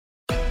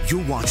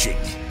You're watching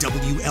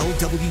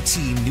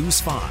WLWT News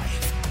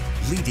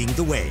 5, leading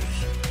the way.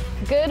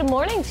 Good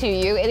morning to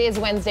you. It is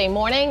Wednesday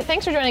morning.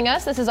 Thanks for joining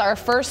us. This is our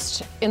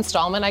first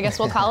installment, I guess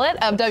we'll call it,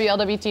 of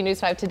WLWT News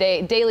 5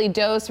 Today Daily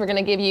Dose. We're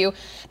going to give you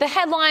the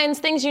headlines,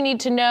 things you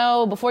need to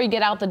know before you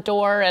get out the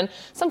door, and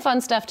some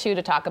fun stuff, too,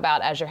 to talk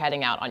about as you're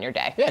heading out on your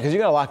day. Yeah, because you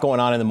got a lot going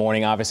on in the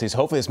morning, obviously. So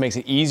hopefully this makes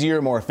it easier,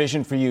 more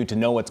efficient for you to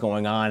know what's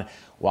going on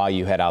while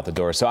you head out the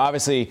door. So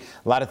obviously,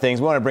 a lot of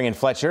things. We want to bring in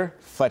Fletcher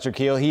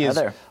Keel. He is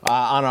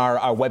on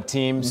our web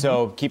team,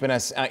 so keeping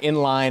us in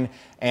line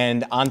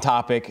and on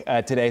topic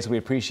today. So we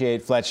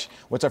appreciate Fletch.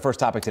 What's our first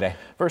topic today?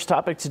 First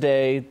topic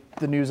today,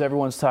 the news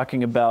everyone's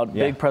talking about.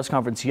 Big press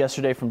conference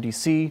yesterday from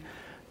D.C.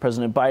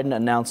 President Biden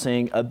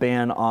announcing a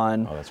ban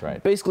on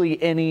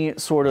basically any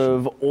sort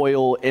of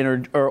oil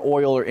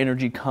or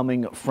energy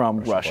coming from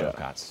Russia.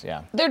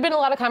 There had been a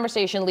lot of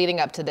conversation leading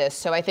up to this,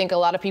 so I think a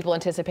lot of people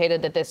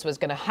anticipated that this was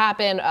going to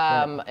happen.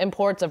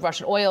 Imports of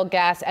Russian oil,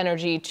 gas,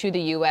 energy to the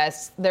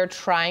U.S., they're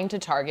trying to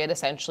target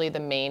essentially the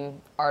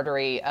main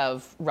artery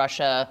of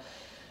Russia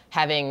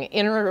having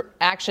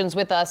interactions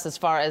with us as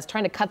far as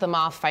trying to cut them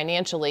off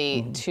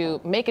financially to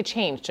make a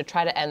change to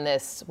try to end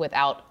this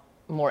without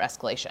more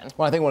escalation.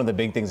 Well, I think one of the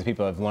big things that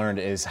people have learned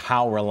is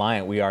how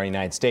reliant we are in the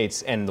United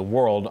States and the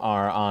world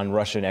are on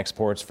Russian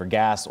exports for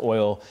gas,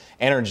 oil,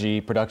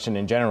 energy production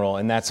in general.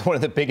 And that's one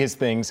of the biggest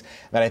things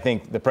that I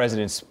think the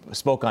president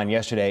spoke on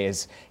yesterday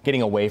is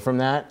getting away from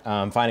that,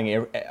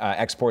 finding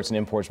exports and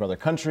imports from other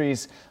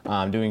countries,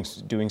 doing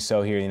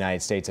so here in the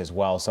United States as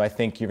well. So I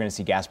think you're going to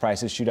see gas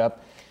prices shoot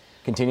up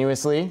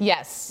continuously.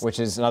 Yes. Which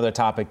is another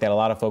topic that a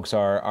lot of folks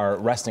are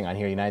resting on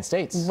here in the United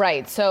States.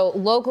 Right. So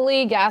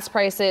locally, gas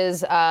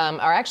prices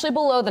are actually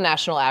below the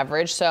national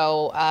average.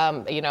 So,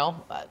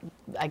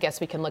 I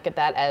guess we can look at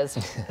that as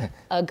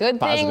a good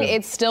thing.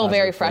 It's still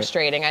very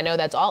frustrating. I know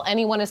that's all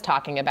anyone is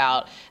talking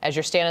about. As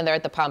you're standing there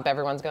at the pump,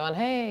 everyone's going,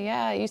 hey,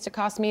 yeah, it used to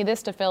cost me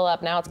this to fill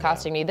up. Now it's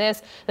costing me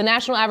this. The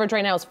national average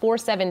right now is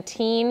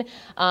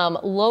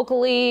 $4.17.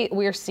 Locally,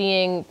 we're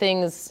seeing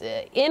things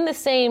in the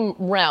same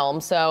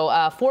realm. So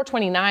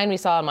 $4.29 we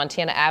saw on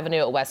Montana Avenue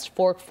at West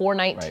Fork,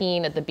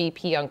 $4.19 at the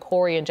BP on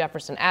Corey and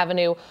Jefferson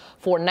Avenue,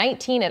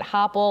 $4.19 at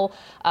Hopple.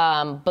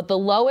 But the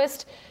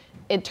lowest,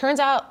 it turns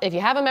out, if you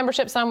have a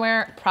membership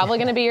somewhere, probably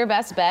going to be your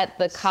best bet.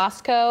 The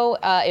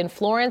Costco in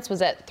Florence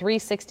was at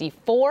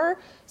 $3.64,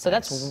 so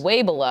that's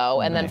way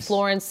below. And then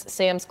Florence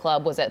Sam's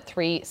Club was at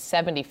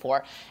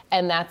 $3.74.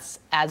 And that's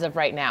as of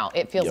right now.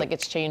 It feels like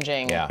it's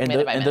changing minute by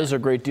minute. And those are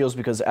great deals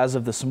because as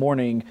of this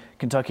morning,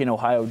 Kentucky and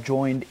Ohio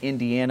joined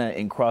Indiana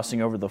in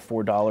crossing over the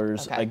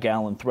 $4 a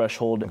gallon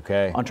threshold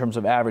on terms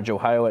of average.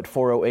 Ohio at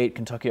 $4.08,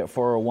 Kentucky at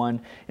 $4.01,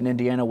 and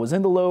Indiana was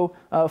in the low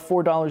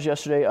 $4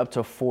 yesterday, up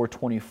to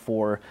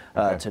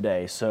 $4.24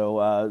 today.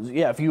 So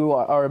if you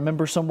are a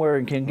member somewhere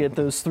and can get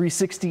those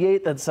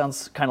 $3.68, that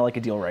sounds kind of like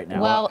a deal right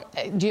now. Well,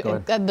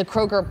 the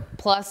Kroger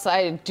Plus,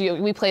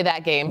 we play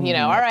that game.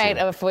 All right,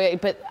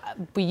 but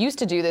we used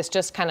to do this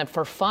just kind of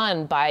for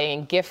fun,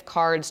 buying gift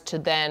cards to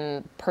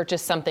then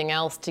purchase something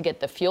else to get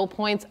the fuel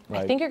points.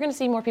 I think you're going to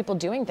see more people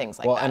doing things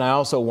like that. Well, and I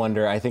also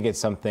wonder, I think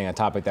it's a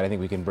topic that I think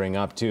we can bring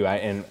up too.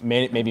 And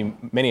maybe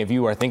many of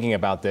you are thinking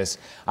about this.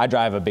 I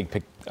drive a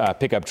big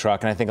pickup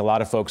truck, and I think a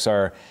lot of folks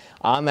are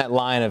on that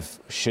line of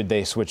should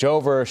they switch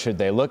over, should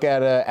they look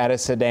at a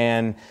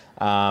sedan,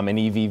 an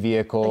EV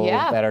vehicle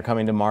that are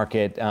coming to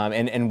market,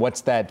 and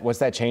what's that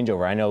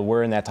changeover? I know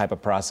we're in that type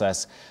of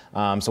process.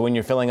 So when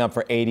you're filling up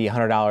for $80,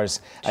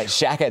 $100,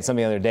 Shaq had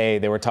something the other day.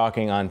 They were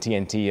talking on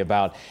TNT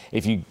about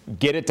if you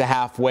get it to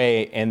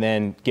halfway and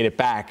then get it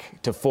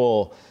back to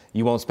full,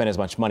 you won't spend as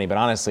much money. But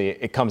honestly,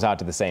 it comes out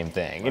to the same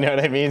thing. You know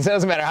what I mean? So it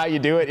doesn't matter how you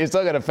do it. You're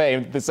still going to pay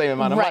the same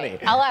amount of money.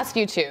 I'll ask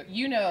you too.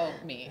 You know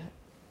me.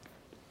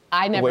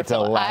 I never wait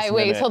till the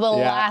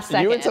last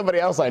second. You and somebody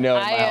else I know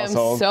in my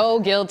household. I am so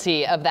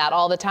guilty of that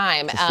all the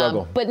time. It's a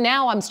struggle. But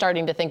now I'm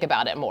starting to think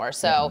about it more.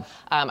 So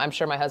I'm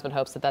sure my husband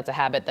hopes that that's a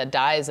habit that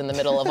dies in the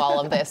middle of all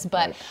of this.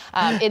 But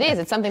it is.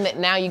 It's something that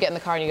now you get in the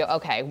car and you go,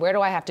 okay, where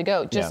do I have to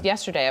go? Just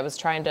yesterday I was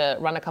trying to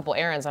run a couple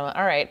errands. I'm like,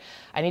 all right,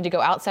 I need to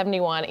go out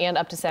 71 and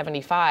up to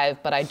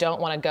 75, but I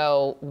don't want to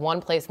go one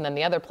place and then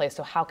the other place.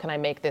 So how can I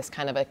make this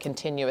kind of a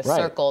continuous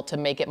circle to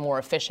make it more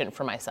efficient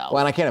for myself? Well,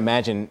 and I can't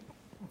imagine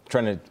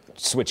trying to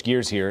switch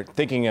gears here,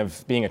 thinking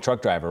of being a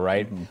truck driver,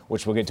 right?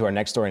 Which we'll get to our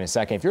next story in a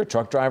second. If you're a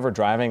truck driver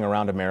driving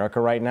around America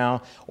right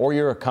now, or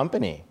you're a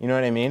company, you know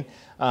what I mean?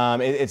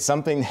 It's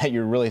something that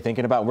you're really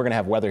thinking about. We're going to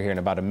have weather here in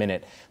about a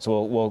minute,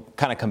 so we'll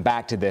kind of come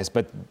back to this.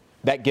 But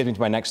that gives me to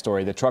my next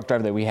story. The truck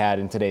driver that we had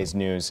in today's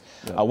news.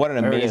 What an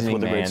amazing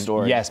man! Great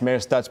story. Yes,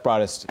 Meredith Stutz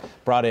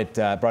brought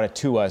it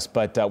to us,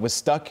 but was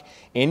stuck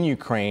in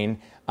Ukraine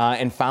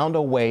and found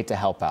a way to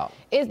help out.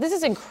 This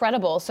is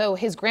incredible. So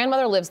his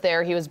grandmother lives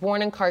there. He was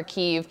born in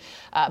Kharkiv,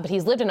 but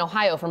he's lived in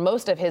Ohio for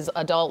most of his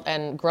adult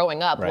and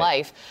growing up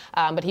life.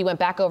 But he went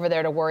back over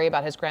there to worry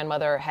about his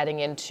grandmother heading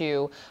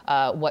into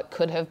what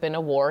could have been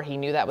a war. He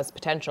knew that was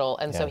potential.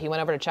 And so he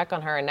went over to check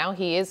on her, and now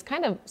he is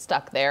kind of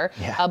stuck there,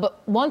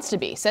 but wants to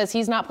be. Says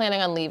he's not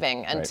planning on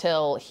leaving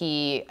until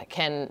he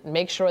can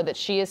make sure that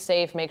she is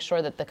safe, make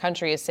sure that the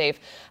country is safe.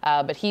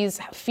 But he's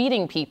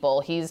feeding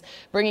people. He's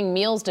bringing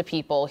meals to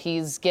people.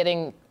 He's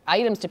getting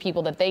items to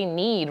people that they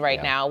need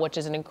right now, which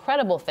is an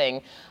incredible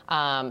thing.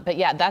 But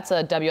yeah, that's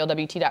a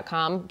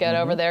WLWT.com. Get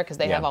over there because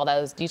they have all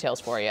those details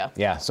for you.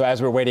 Yeah, so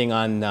as we're waiting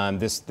on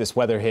this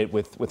weather hit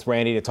with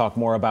Randy to talk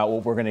more about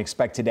what we're going to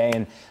expect today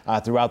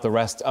and throughout the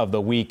rest of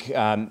the week,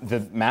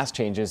 the mask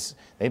changes,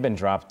 they've been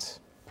dropped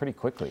pretty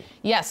quickly.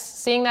 Yes,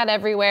 seeing that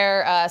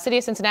everywhere. City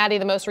of Cincinnati,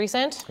 the most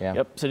recent.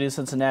 Yep, City of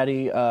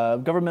Cincinnati,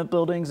 government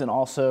buildings, and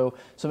also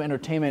some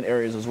entertainment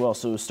areas as well.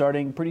 So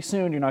starting pretty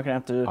soon, you're not going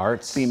to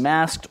have to be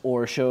masked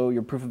or show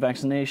your proof of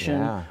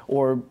vaccination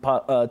or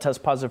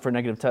test positive for a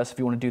negative test if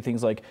you want to do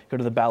things like go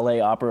to the ballet,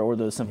 opera, or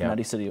the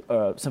Cincinnati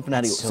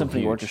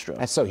Symphony Orchestra.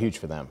 That's so huge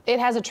for them. It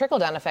has a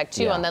trickle-down effect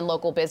too on then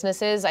local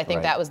businesses. I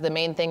think that was the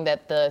main thing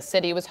that the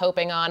city was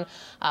hoping on.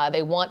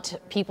 They want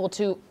people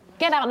to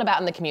get out and about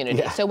in the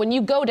community. So when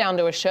you go down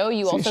to a show,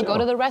 you also go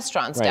to the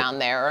restaurants down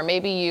there, or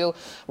maybe you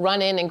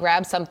run in and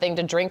grab something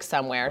to drink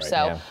somewhere.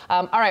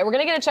 All right, we're going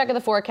to get a check of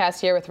the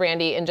forecast here with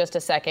Randy in just a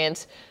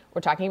second.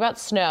 We're talking about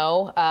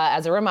snow.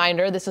 As a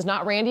reminder, this is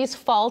not Randy's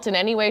fault in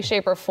any way,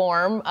 shape, or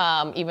form,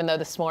 even though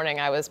this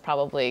morning I was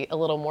probably a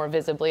little more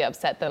visibly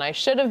upset than I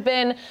should have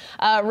been.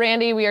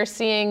 Randy, we are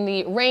seeing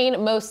the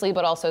rain mostly,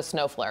 but also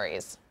snow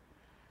flurries.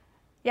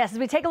 Yes, as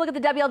we take a look at the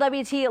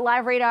WLWT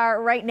live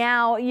radar right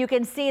now, you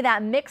can see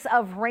that mix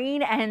of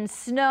rain and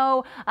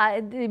snow.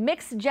 The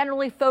mix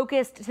generally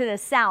focused to the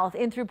south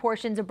in through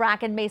portions of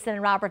Bracken, Mason,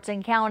 and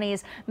Robertson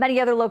counties. Many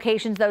other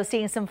locations, though,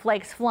 seeing some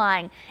flakes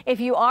flying.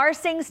 If you are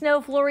seeing snow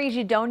flurries,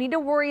 you don't need to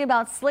worry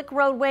about slick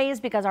roadways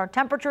because our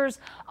temperatures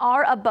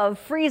are above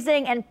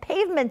freezing and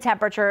pavement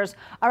temperatures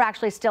are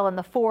actually still in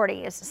the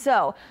 40s.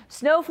 So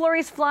snow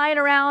flurries flying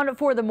around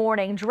for the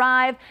morning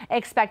drive.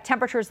 Expect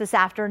temperatures this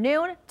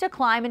afternoon to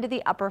climb into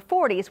the upper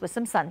 40s with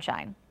some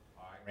sunshine.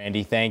 All right,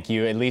 Randy, thank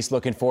you. At least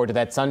looking forward to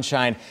that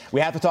sunshine. We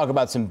have to talk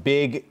about some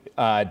big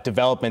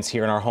developments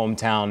here in our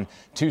hometown.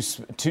 Two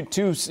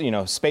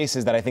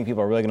spaces that I think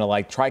people are really going to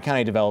like.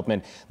 Tri-County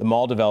development, the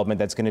mall development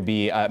that's going to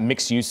be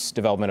mixed-use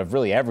development of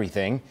really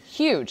everything.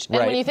 Huge. And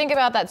when you think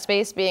about that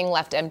space being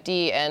left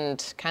empty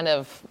and kind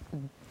of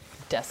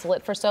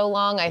desolate for so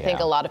long, I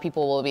think a lot of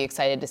people will be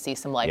excited to see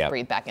some life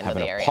breathe back into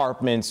the area.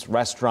 Apartments,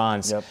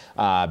 restaurants,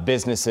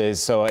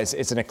 businesses. So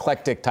it's an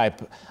eclectic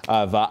type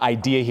of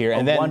idea here.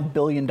 And then $1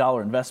 billion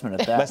investment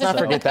at that. Let's not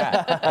forget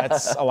that.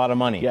 That's a lot of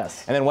money.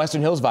 Yes. And then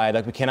Western Hills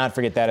Viaduct, we cannot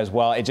forget that as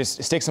well. It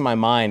just sticks in my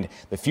mind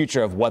the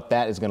future of what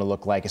that is going to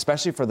look like,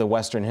 especially for the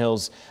Western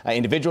Hills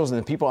individuals and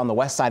the people on the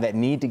west side that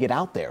need to get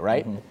out there,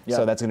 right?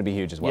 So that's going to be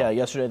huge as well. Yeah,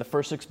 yesterday the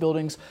first 6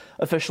 buildings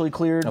officially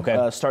cleared,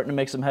 starting to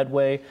make some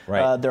headway.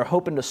 They're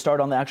hoping to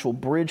start on the actual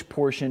bridge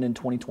portion in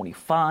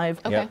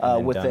 2025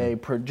 with a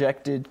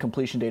projected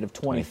completion date of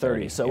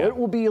 2030. So it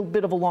will be a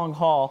bit of a long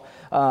haul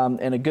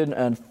and a good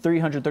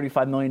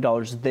 $335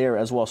 million there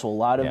as well. So a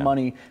lot of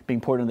money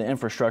being poured into the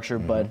infrastructure,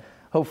 but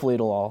hopefully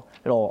it'll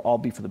all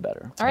be for the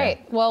better. All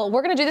right. Well,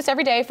 we're going to do this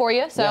every day for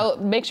you. So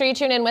make sure you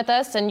tune in with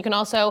us. And you can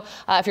also,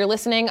 if you're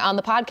listening on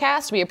the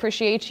podcast, we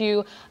appreciate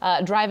you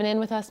driving in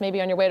with us,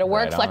 maybe on your way to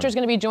work. Fletcher's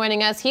going to be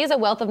joining us. He has a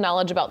wealth of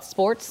knowledge about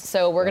sports.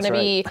 So we're going to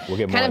be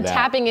kind of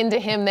tapping into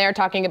him there,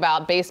 talking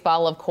about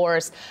baseball, of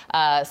course.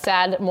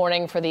 Sad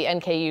morning for the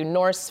NKU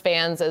Norse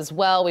fans as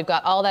well. We've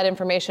got all that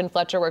information.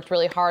 Fletcher worked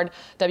really hard,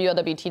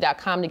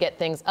 WLWT.com, to get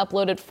things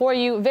uploaded for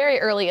you very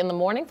early in the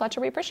morning.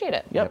 Fletcher, we appreciate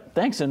it. Yep.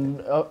 Thanks.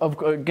 And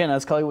again,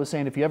 as Kelly was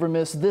saying, if you ever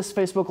miss this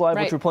Facebook Live,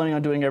 which we're planning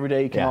on doing every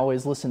day, you can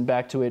always listen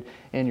back to it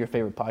in your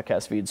favorite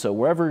podcast feed. So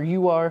wherever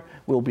you are,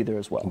 we'll be there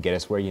as well. Get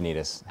us where you need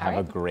us. Have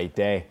a great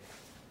day.